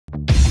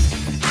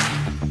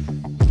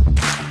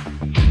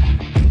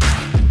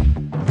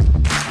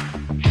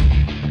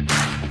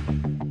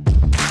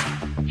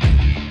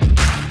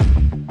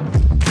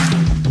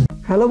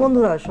Hello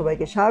বন্ধুরা,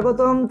 সবাইকে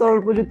স্বাগতম তরল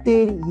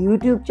প্রযুক্তির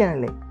ইউটিউব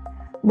চ্যানেলে।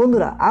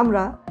 বন্ধুরা,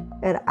 আমরা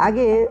এর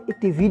আগে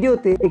একটি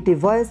ভিডিওতে একটি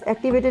ভয়েস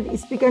অ্যাক্টিভেটেড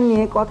স্পিকার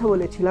নিয়ে কথা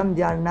বলেছিলাম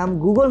যার নাম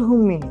Google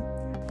home mini.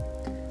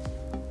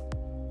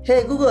 Hey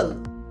Google,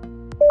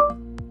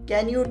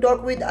 can you talk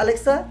with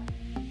Alexa?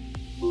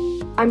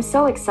 I'm so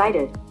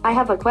excited. I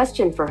have a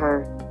question for her.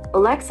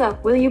 Alexa,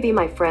 will you be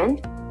my friend?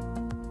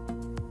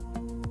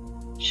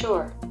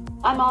 Sure.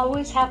 I'm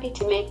always happy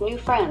to make new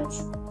friends.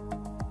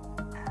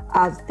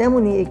 আজ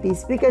তেমনই একটি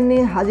speaker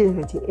নিয়ে হাজির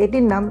হয়েছি।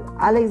 এটির নাম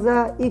Alexa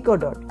eco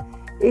dot.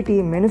 এটি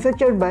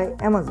manufactured by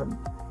Amazon.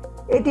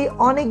 এটি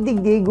অনেক দিক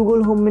দিয়ে গুগল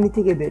হোম মিনি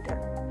থেকে বেটার।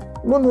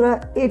 বন্ধুরা,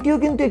 এটিও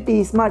কিন্তু একটি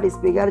স্মার্ট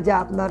স্পিকার যা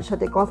আপনার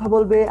সাথে কথা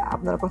বলবে,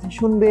 আপনার কথা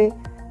শুনবে,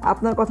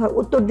 আপনার কথার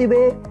উত্তর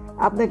দিবে,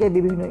 আপনাকে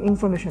বিভিন্ন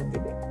ইনফরমেশন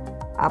দিবে,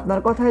 আপনার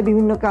কথায়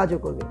বিভিন্ন কাজও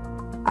করবে।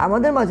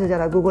 আমাদের মাঝে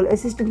যারা গুগল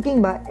অ্যাসিস্ট্যান্ট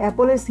কিংবা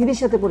অ্যাপলের সিরির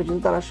সাথে পরিচিত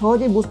তারা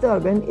সহজেই বুঝতে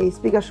পারবেন এই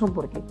স্পিকার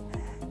সম্পর্কে।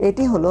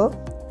 এটি হলো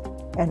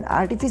অ্যান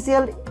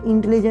আর্টিফিশিয়াল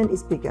ইন্টেলিজেন্ট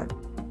স্পিকার।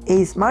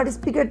 এই স্মার্ট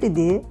স্পিকারটি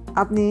দিয়ে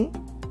আপনি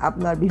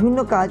আপনার বিভিন্ন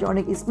কাজ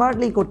অনেক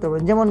স্মার্টলি করতে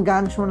পারবেন, যেমন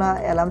গান শোনা,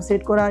 অ্যালার্ম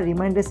সেট করা,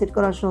 রিমাইন্ডার সেট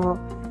করা সহ।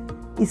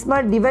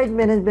 স্মার্ট ডিভাইস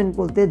ম্যানেজমেন্ট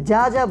বলতে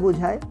যা যা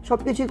বোঝায় সব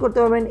কিছুই করতে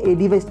পারবেন এই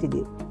ডিভাইসটি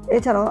দিয়ে।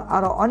 এছাড়াও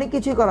আরও অনেক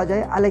কিছুই করা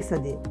যায় আলেক্সা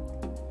দিয়ে।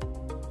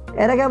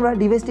 এর আগে আমরা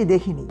ডিভাইসটি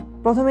দেখিনি।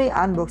 প্রথমেই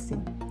আনবক্সিং।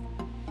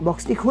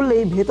 বক্সটি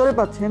খুললেই ভেতরে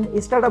পাচ্ছেন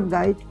start up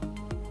guide,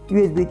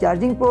 USB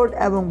charging port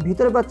এবং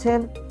ভিতরে পাচ্ছেন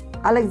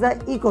আলেক্সা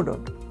ইকো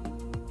ডট।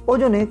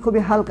 ওজনে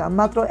খুবই হালকা,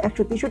 মাত্র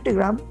 163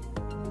 গ্রাম।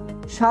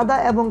 সাদা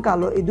এবং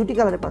কালো এই দুটি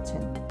কালারে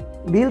পাচ্ছেন।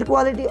 বিল্ড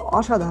কোয়ালিটি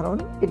অসাধারণ।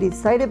 এটির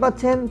সাইডে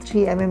পাচ্ছেন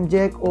 3mm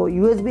জ্যাক ও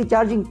ইউএসবি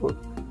চার্জিং পোর্ট।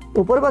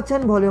 উপরে পাচ্ছেন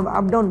volume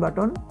up down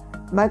button,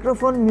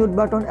 microphone mute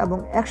button এবং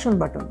অ্যাকশন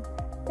বাটন।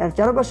 এর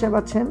চারপাশে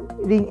পাচ্ছেন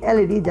রিং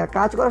এলইডি যা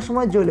কাজ করার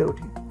সময় জ্বলে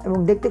ওঠে এবং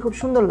দেখতে খুব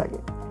সুন্দর লাগে।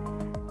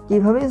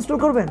 কিভাবে ইনস্টল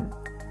করবেন?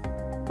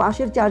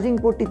 পাশের চার্জিং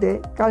পোর্টটিতে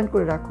কানেক্ট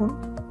করে রাখুন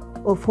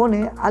ও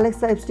ফোনে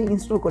আলেক্সা অ্যাপসটি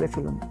ইনস্টল করে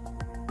ফেলুন।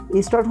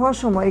 স্টার্ট হওয়ার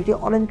সময় একটি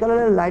অরেঞ্জ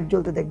কালারের লাইট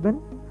জ্বলতে দেখবেন।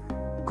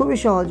 খুবই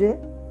সহজে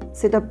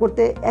সেট আপ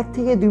করতে 1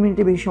 থেকে 2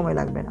 মিনিটের বেশি সময়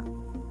লাগবে না।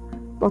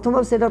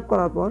 প্রথমবার সেট আপ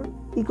করার পর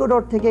ইকো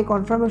ডট থেকে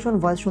কনফার্মেশন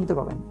ভয়েস শুনতে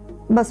পাবেন।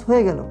 বাস,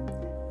 হয়ে গেল।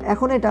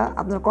 এখন এটা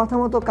আপনার কথা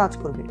মতো কাজ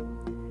করবে।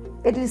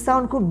 এটির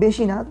সাউন্ড খুব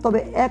বেশি না, তবে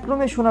এক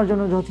রুমে শোনার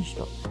জন্য যথেষ্ট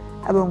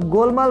এবং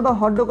গোলমাল বা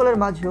হট্টগোলের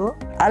মাঝেও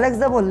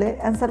আলেক্সা বললে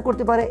অ্যান্সার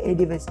করতে পারে এই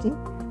ডিভাইসটি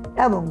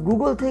এবং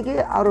গুগল থেকে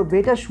আরও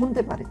বেটার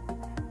শুনতে পারে।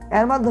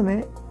 এর মাধ্যমে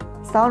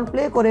সাউন্ড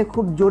প্লে করে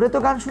খুব জোরে তো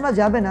গান শোনা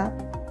যাবে না,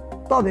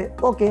 তবে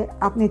ওকে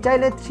আপনি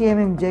চাইলে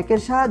 3mm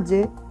জ্যাকের সাহায্যে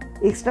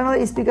এক্সটার্নাল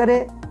স্পিকারে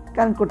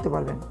কানেক্ট করতে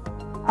পারবেন।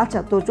 আচ্ছা,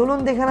 তো চলুন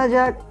দেখে না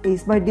যাক এই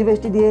স্মার্ট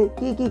ডিভাইসটি দিয়ে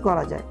কি কি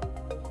করা যায়।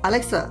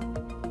 Alexa,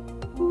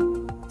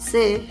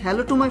 say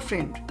hello to my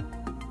friend.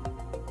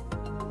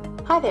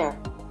 Hi there.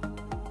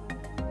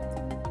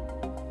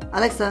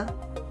 Alexa,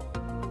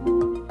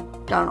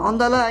 turn on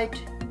the light.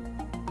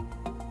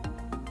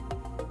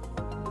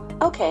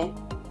 Okay.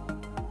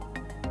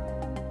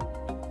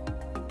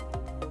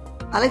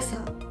 Alexa,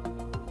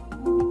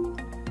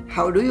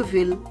 how do you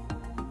feel?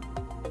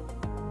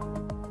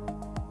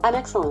 I'm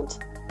excellent.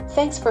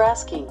 Thanks for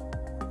asking.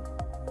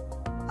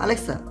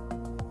 Alexa,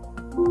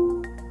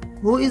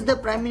 who is the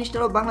Prime Minister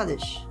of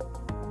Bangladesh?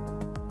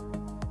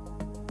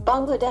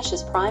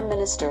 Bangladesh's Prime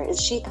Minister is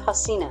Sheikh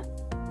Hasina.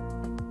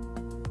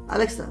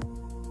 Alexa,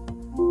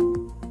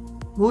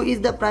 who is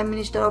the Prime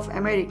Minister of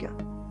America?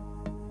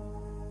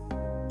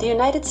 The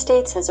United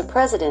States has a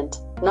president,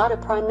 not a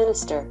prime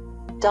minister.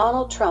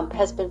 Donald Trump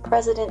has been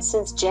president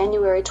since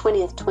January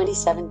 20th,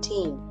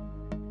 2017.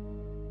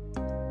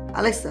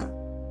 Alexa,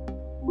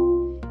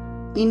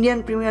 Indian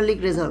Premier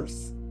League results.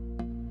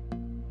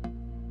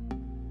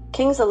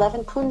 Kings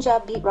 11 Punjab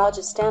beat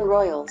Rajasthan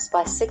Royals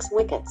by 6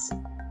 wickets.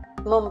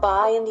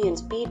 Mumbai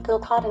Indians beat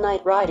Kolkata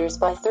Knight Riders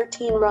by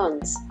 13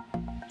 runs.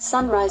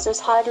 Sunrisers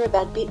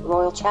Hyderabad beat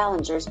Royal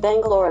Challengers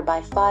Bangalore by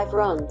 5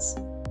 runs.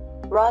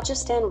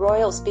 Rajasthan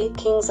Royals beat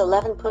Kings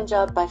 11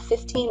 Punjab by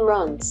 15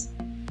 runs.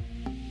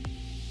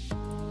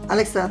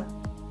 Alexa,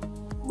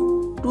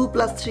 2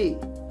 plus 3.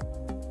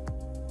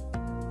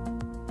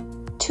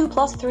 2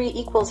 plus 3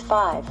 equals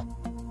 5.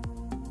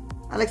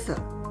 Alexa,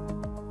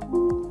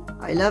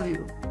 I love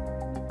you.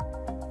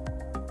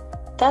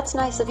 That's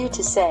nice of you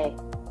to say.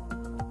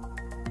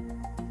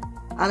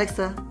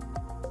 Alexa,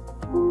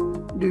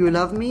 do you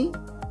love me?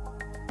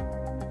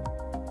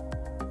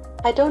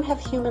 I don't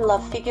have human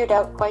love figured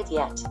out quite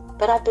yet,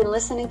 but I've been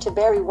listening to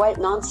Barry White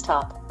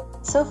nonstop.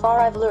 So far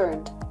I've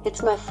learned,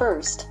 it's my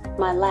first,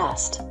 my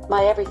last,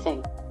 my everything.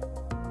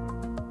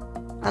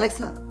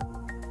 Alexa,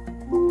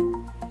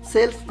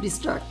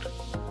 self-destruct.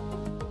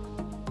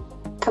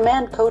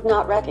 Command code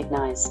not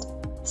recognized.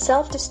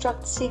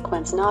 Self-destruct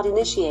sequence not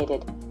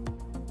initiated.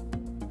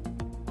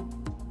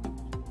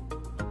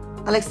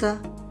 Alexa,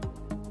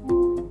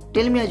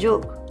 tell me a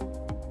joke.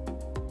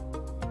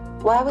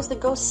 Why was the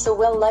ghost so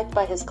well liked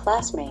by his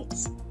classmates?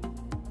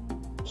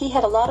 He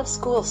had a lot of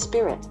school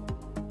spirit.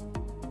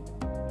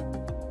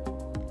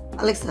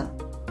 Alexa,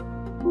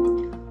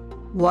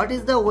 what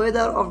is the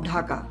weather of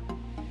Dhaka?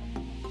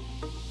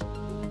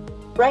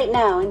 Right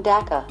now in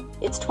Dhaka,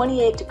 it's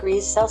 28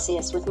 degrees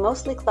Celsius with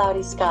mostly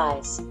cloudy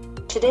skies.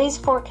 Today's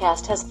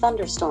forecast has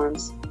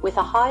thunderstorms, with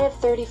a high of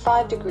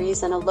 35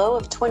 degrees and a low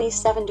of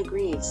 27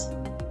 degrees.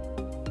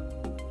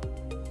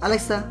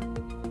 Alexa,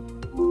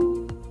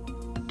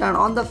 turn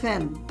on the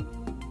fan.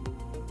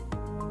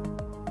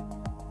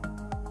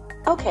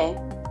 Okay.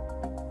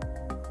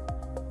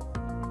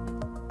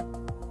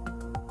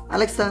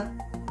 Alexa,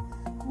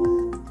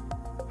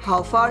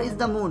 how far is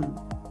the moon?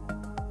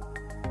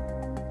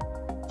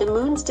 The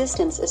moon's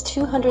distance is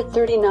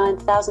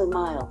 239,000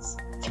 miles,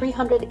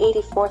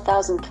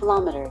 384,000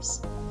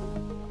 kilometers.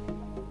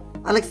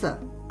 Alexa,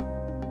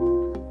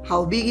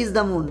 how big is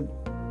the moon?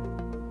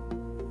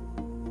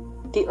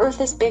 The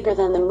Earth is bigger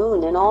than the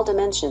moon in all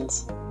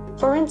dimensions.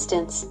 For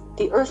instance,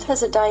 the Earth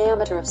has a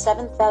diameter of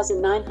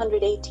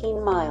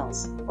 7,918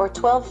 miles, or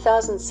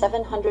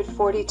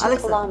 12,742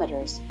 Alexa,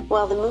 kilometers,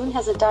 while the moon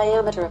has a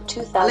diameter of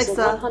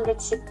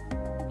 2,106.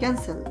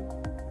 Cancel.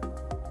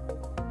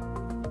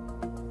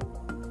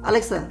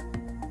 Alexa,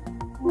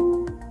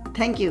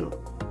 thank you.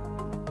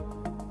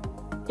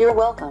 You're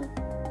welcome.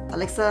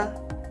 Alexa,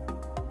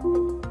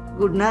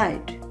 good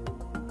night.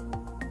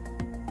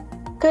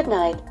 Good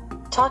night.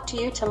 Talk to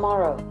you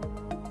tomorrow.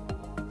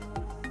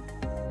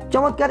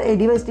 চমৎকার এই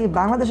ডিভাইসটি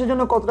বাংলাদেশের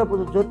জন্য কতটা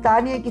প্রযোজ্য তা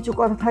নিয়ে কিছু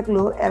কথা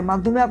থাকলেও এর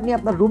মাধ্যমে আপনি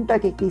আপনার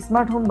রুমটাকে একটি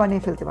স্মার্ট হোম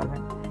বানিয়ে ফেলতে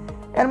পারবেন।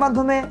 এর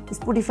মাধ্যমে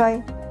স্পটিফাই,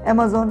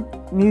 অ্যামাজন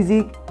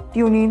মিউজিক,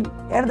 টিউনিন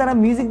এর দ্বারা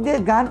মিউজিক দিয়ে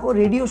গান ও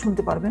রেডিও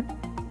শুনতে পারবেন।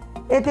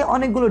 এতে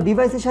অনেকগুলো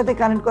ডিভাইসের সাথে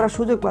কানেক্ট করার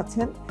সুযোগ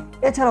পাচ্ছেন।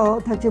 এছাড়াও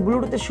থাকছে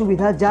ব্লুটুথের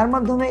সুবিধা, যার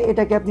মাধ্যমে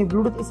এটাকে আপনি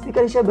ব্লুটুথ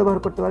স্পিকার হিসেবে ব্যবহার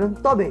করতে পারবেন।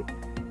 তবে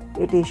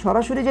এটি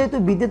সরাসরি যেহেতু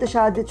বিদ্যুতের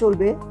সাহায্যে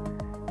চলবে,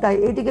 তাই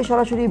এটিকে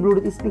সরাসরি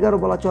ব্লুটুথ স্পিকারও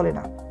বলা চলে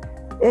না।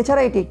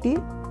 এছাড়া এটি একটি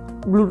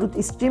ব্লুটুথ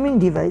স্ট্রিমিং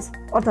ডিভাইস,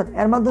 অর্থাৎ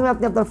এর মাধ্যমে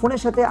আপনি আপনার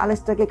ফোনের সাথে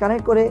আলেক্সাকে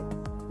কানেক্ট করে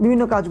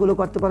বিভিন্ন কাজগুলো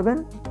করতে পারবেন।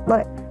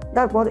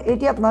 তারপর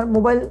এটি আপনার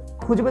মোবাইল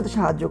খুঁজে পেতে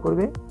সাহায্য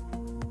করবে।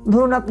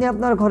 ধরুন আপনি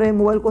আপনার ঘরে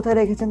মোবাইল কোথায়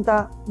রেখেছেন তা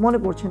মনে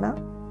পড়ছে না,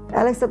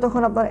 অ্যালেক্সা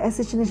তখন আপনার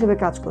অ্যাসিস্ট্যান্ট হিসেবে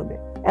কাজ করবে।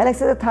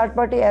 অ্যালেক্সাতে থার্ড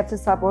পার্টি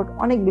অ্যাপসের সাপোর্ট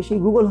অনেক বেশি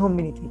গুগল হোম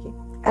মিনি থেকে।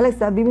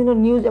 অ্যালেক্সা বিভিন্ন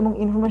নিউজ এবং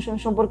ইনফরমেশন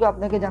সম্পর্কে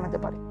আপনাকে জানাতে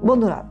পারে।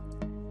 বন্ধুরা,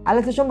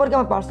 অ্যালেক্সা সম্পর্কে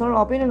আমার পার্সোনাল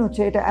অপিনিয়ন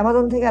হচ্ছে এটা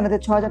অ্যামাজন থেকে আনাতে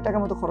 6,000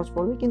 টাকার মতো খরচ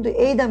পড়বে, কিন্তু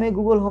এই দামে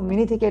গুগল হোম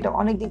মিনি থেকে এটা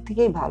অনেক দিক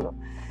থেকেই ভালো,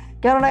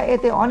 কেননা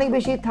এতে অনেক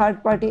বেশি থার্ড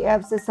পার্টি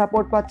অ্যাপসের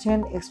সাপোর্ট পাচ্ছেন,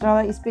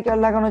 এক্সটার্নাল স্পিকার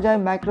লাগানো যায়,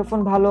 মাইক্রোফোন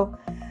ভালো।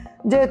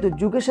 যেহেতু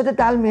যুগের সাথে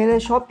তাল মিলে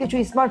সব কিছু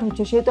স্মার্ট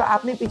হচ্ছে, সেহেতু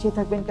আপনি পিছিয়ে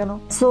থাকবেন কেন?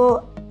 সো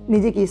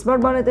নিজেকে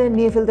স্মার্ট বানাতে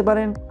নিয়ে ফেলতে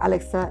পারেন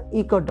আলেক্সা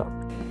ইকো ডট।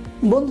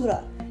 বন্ধুরা,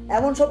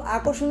 এমন সব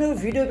আকর্ষণীয়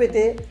ভিডিও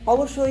পেতে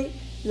অবশ্যই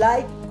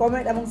লাইক,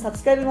 কমেন্ট এবং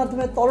সাবস্ক্রাইবের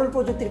মাধ্যমে তরল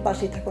প্রযুক্তির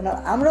পাশেই থাকুন। আর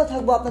আমরাও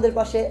থাকবো আপনাদের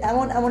পাশে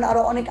এমন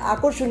আরও অনেক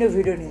আকর্ষণীয়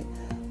ভিডিও নিয়ে।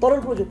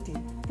 তরল প্রযুক্তি,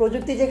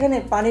 প্রযুক্তি যেখানে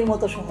পানির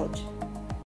মতো সহজ।